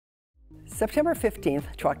September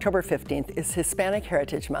 15th to October 15th is Hispanic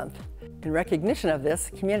Heritage Month. In recognition of this,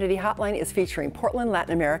 Community Hotline is featuring Portland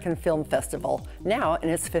Latin American Film Festival, now in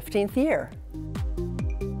its 15th year.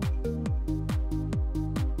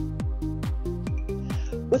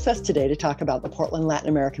 With us today to talk about the Portland Latin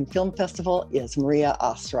American Film Festival is Maria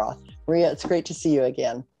Ostroth. Maria, it's great to see you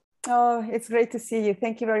again. Oh, it's great to see you.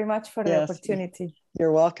 Thank you very much for the opportunity.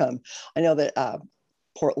 You're welcome. I know that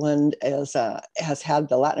Portland has had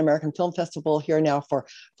the Latin American Film Festival here now for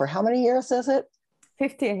how many years is it?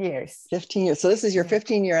 15 years. 15 years. So this is your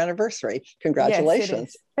 15-year anniversary. Congratulations. Yes, it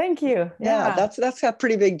is. Thank you. Yeah, that's a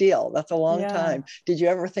pretty big deal. That's a long time. Did you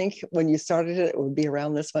ever think when you started it would be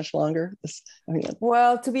around this much longer?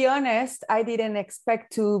 Well, to be honest, I didn't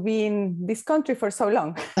expect to be in this country for so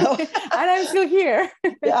long. And I'm still here.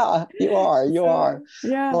 Yeah, you are. You are.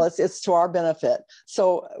 Yeah. Well, it's to our benefit.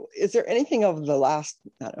 So is there anything over the last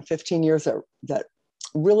 15 years that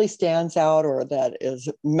really stands out or that is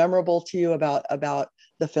memorable to you about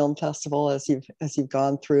the film festival as you've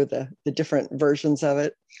gone through the different versions of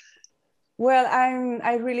it? Well,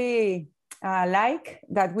 I really like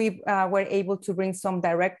that we were able to bring some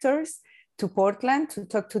directors to Portland to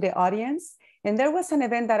talk to the audience. And there was an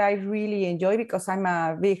event that I really enjoy because I'm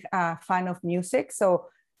a big fan of music. So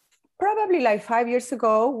probably like 5 years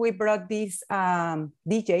ago, we brought these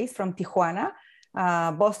DJs from Tijuana,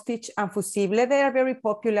 Bostich and Fusible. They are very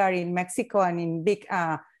popular in Mexico and in big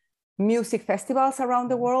music festivals around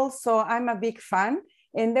the world. So I'm a big fan.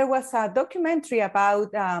 And there was a documentary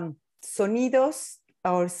about sonidos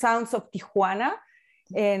or sounds of Tijuana.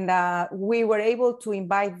 And we were able to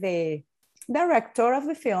invite the director of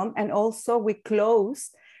the film. And also we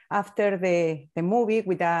closed after the movie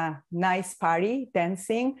with a nice party,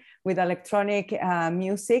 dancing with electronic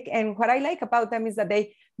music. And what I like about them is that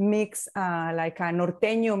they mix like a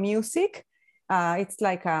norteño music. It's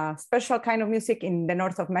like a special kind of music in the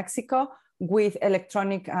north of Mexico with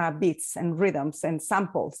electronic beats and rhythms and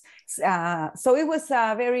samples. So it was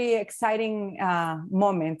a very exciting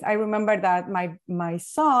moment. I remember that my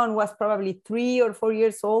son was probably 3 or 4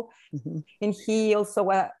 years old, and he also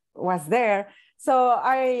was there. So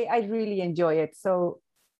I really enjoy it. So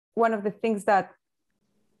one of the things that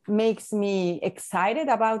makes me excited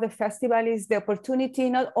about the festival is the opportunity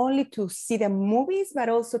not only to see the movies, but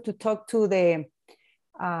also to talk to the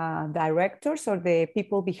directors or the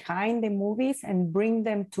people behind the movies and bring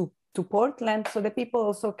them to Portland so the people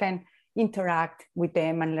also can interact with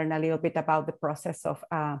them and learn a little bit about the process of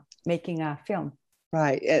making a film.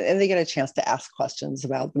 Right. And they get a chance to ask questions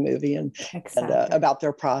about the movie and about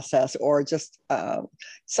their process, or just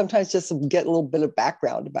sometimes just get a little bit of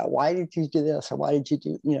background about why did you do this or why did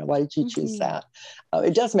you choose that?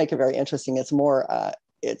 It does make it very interesting. It's more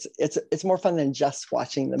it's more fun than just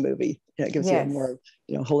watching the movie. It gives you a more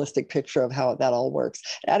holistic picture of how that all works.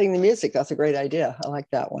 Adding the music, that's a great idea. I like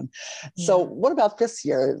that one. Yeah. So what about this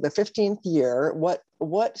year, the 15th year?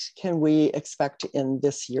 What can we expect in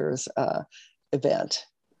this year's event?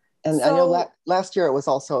 And I know last year it was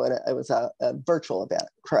also a virtual event,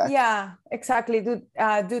 correct? Yeah, exactly.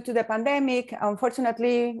 Due to the pandemic,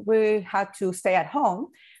 unfortunately, we had to stay at home,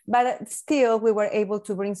 but still we were able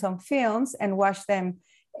to bring some films and watch them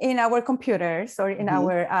in our computers or in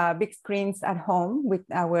our big screens at home with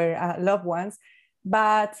our loved ones.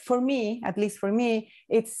 But for me, at least for me,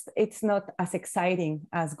 it's not as exciting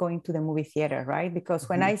as going to the movie theater, right? Because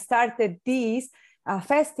when I started this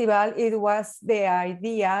festival, it was the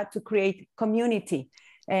idea to create community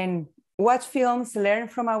and watch films, learn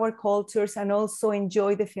from our cultures, and also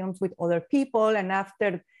enjoy the films with other people. And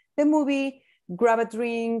after the movie, grab a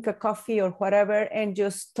drink, a coffee, or whatever, and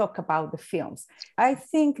just talk about the films. I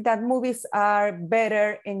think that movies are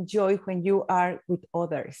better enjoyed when you are with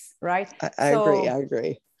others, right? I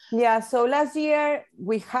agree. Yeah, so last year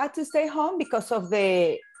we had to stay home because of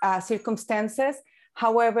the circumstances.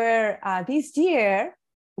 However, this year,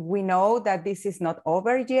 we know that this is not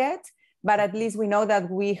over yet, but at least we know that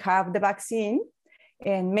we have the vaccine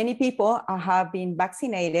and many people have been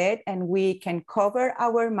vaccinated and we can cover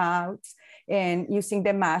our mouths and using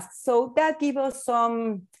the masks. So that gives us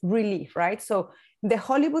some relief, right? So the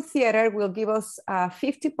Hollywood Theater will give us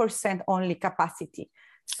 50% only capacity.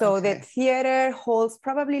 So the theater holds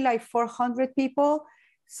probably like 400 people.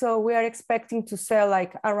 So we are expecting to sell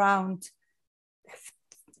like around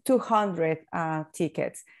 200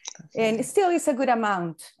 tickets. And still it's a good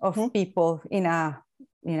amount of people in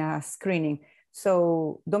a screening.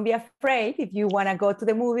 So don't be afraid. If you want to go to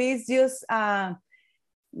the movies, just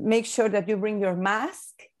make sure that you bring your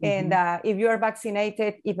mask. And if you are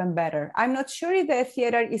vaccinated, even better. I'm not sure if the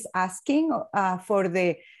theater is asking for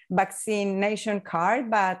the vaccination card,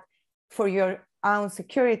 but for your own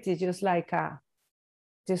security,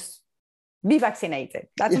 just be vaccinated.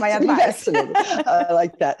 That's my advice. I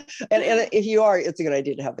like that. And if you are, it's a good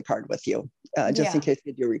idea to have the card with you, just in case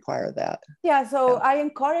you do require that. Yeah, so I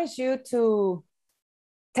encourage you to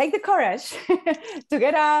take the courage to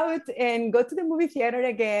get out and go to the movie theater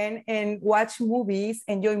again and watch movies,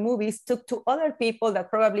 enjoy movies, talk to other people that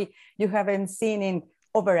probably you haven't seen in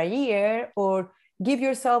over a year, or give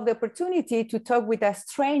yourself the opportunity to talk with a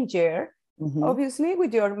stranger, obviously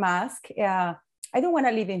with your mask. I don't want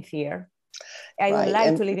to live in fear. I don't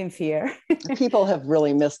like to live in fear. People have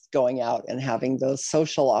really missed going out and having those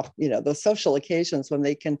social occasions when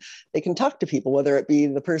they can talk to people, whether it be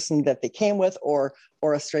the person that they came with or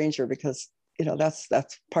a stranger, because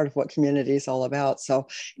that's part of what community is all about. So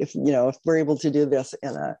if we're able to do this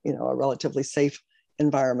in a relatively safe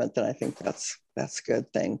environment, then I think that's a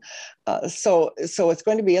good thing. So it's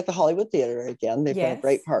going to be at the Hollywood Theater again. They've been a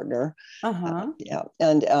great partner. And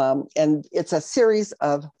it's a series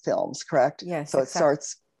of films, correct? Yes. So it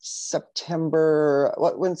starts September.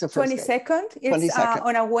 When's the first 22nd? It's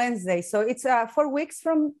on a Wednesday. So it's 4 weeks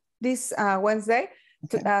from this Wednesday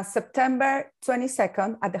to September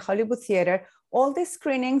 22nd at the Hollywood Theater. All the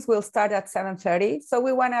screenings will start at 7:30. So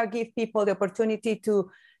we want to give people the opportunity to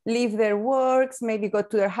leave their works, maybe go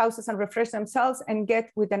to their houses and refresh themselves, and get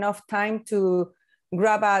with enough time to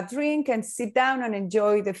grab a drink and sit down and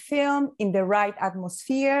enjoy the film in the right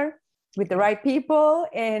atmosphere with the right people.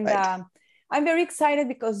 And I'm very excited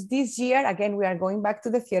because this year, again, we are going back to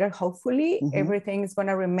the theater. Hopefully everything is going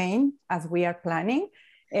to remain as we are planning.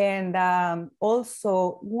 And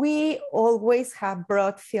also, we always have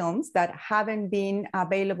brought films that haven't been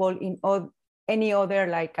available in any other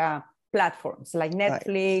platforms like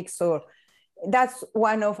Netflix, or that's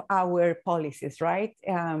one of our policies, right?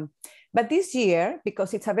 But this year,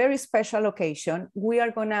 because it's a very special occasion, we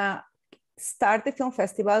are gonna start the film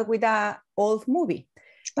festival with an old movie,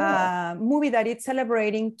 movie that is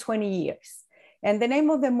celebrating 20 years. And the name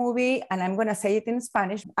of the movie, and I'm gonna say it in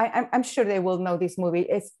Spanish, I'm sure they will know this movie,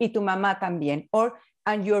 is Y Tu Mamá También, or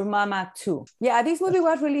And Your Mama Too. Yeah, this movie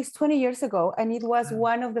was released 20 years ago, and it was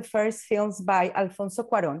one of the first films by Alfonso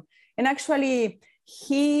Cuarón. And actually,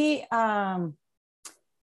 he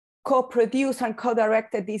co-produced and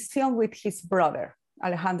co-directed this film with his brother,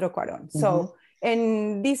 Alejandro Cuarón. So,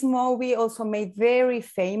 and this movie also made very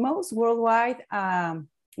famous worldwide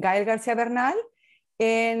Gael García Bernal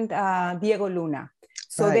and Diego Luna.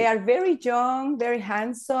 So they are very young, very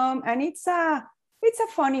handsome, and it's a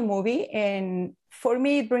funny movie. And for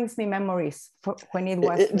me, it brings me memories when it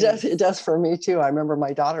was. It does for me too. I remember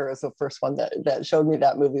my daughter was the first one that showed me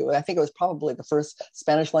that movie. I think it was probably the first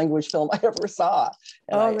Spanish language film I ever saw.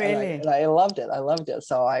 And really? And I loved it.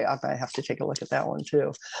 So I have to take a look at that one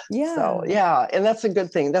too. Yeah. So yeah, and that's a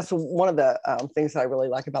good thing. That's one of the things that I really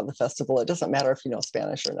like about the festival. It doesn't matter if you know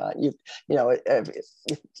Spanish or not. If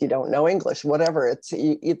you don't know English, whatever,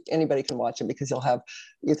 anybody can watch it because you'll have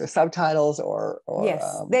either subtitles or yes,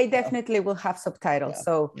 they definitely will have subtitles.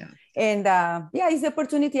 And it's the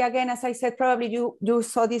opportunity again, as I said, probably you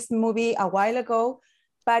saw this movie a while ago,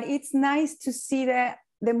 but it's nice to see the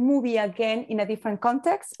movie again in a different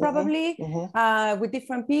context, probably with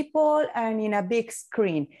different people and in a big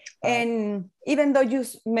screen. And even though you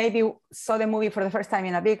maybe saw the movie for the first time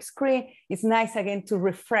in a big screen, it's nice again to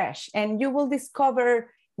refresh, and you will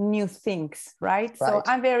discover new things, right? So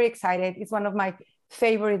I'm very excited. It's one of my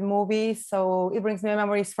favorite movies. So it brings me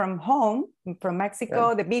memories from home, from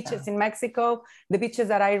Mexico, the beaches in Mexico, the beaches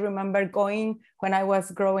that I remember going when I was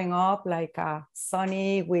growing up, like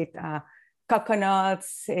sunny with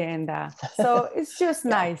coconuts. And so it's just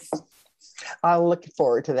nice. I'm looking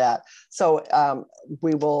forward to that. So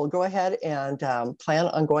we will go ahead and plan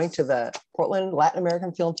on going to the Portland Latin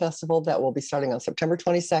American Film Festival that will be starting on September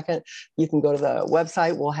 22nd. You can go to the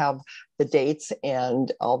website. We'll have the dates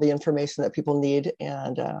and all the information that people need,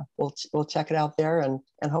 and we'll check it out there, and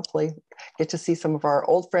hopefully get to see some of our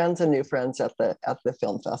old friends and new friends at the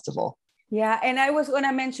film festival. Yeah, and I was going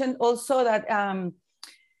to mention also that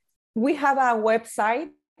we have a website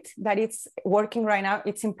that it's working right now.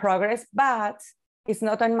 It's in progress, but it's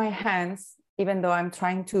not on my hands, even though I'm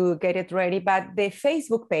trying to get it ready. But the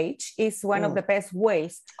Facebook page is one of the best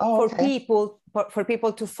ways for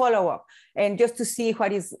people to follow up and just to see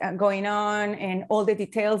what is going on and all the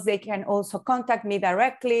details. They can also contact me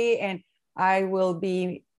directly, and I will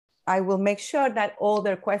make sure that all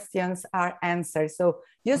their questions are answered. So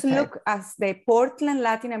just look as the Portland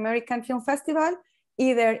Latin American Film Festival,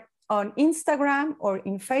 either on Instagram or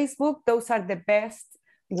in Facebook. Those are the best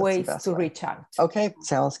ways to reach out. Okay,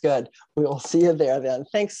 sounds good. We will see you there then.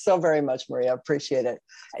 Thanks so very much, Maria. Appreciate it.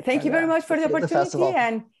 Thank you very much for the opportunity,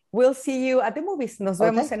 and we'll see you at the movies. Nos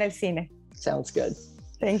vemos en el cine. Sounds good.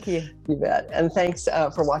 Thank you. You bet. And thanks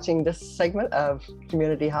for watching this segment of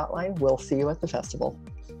Community Hotline. We'll see you at the festival.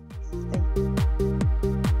 Thank you.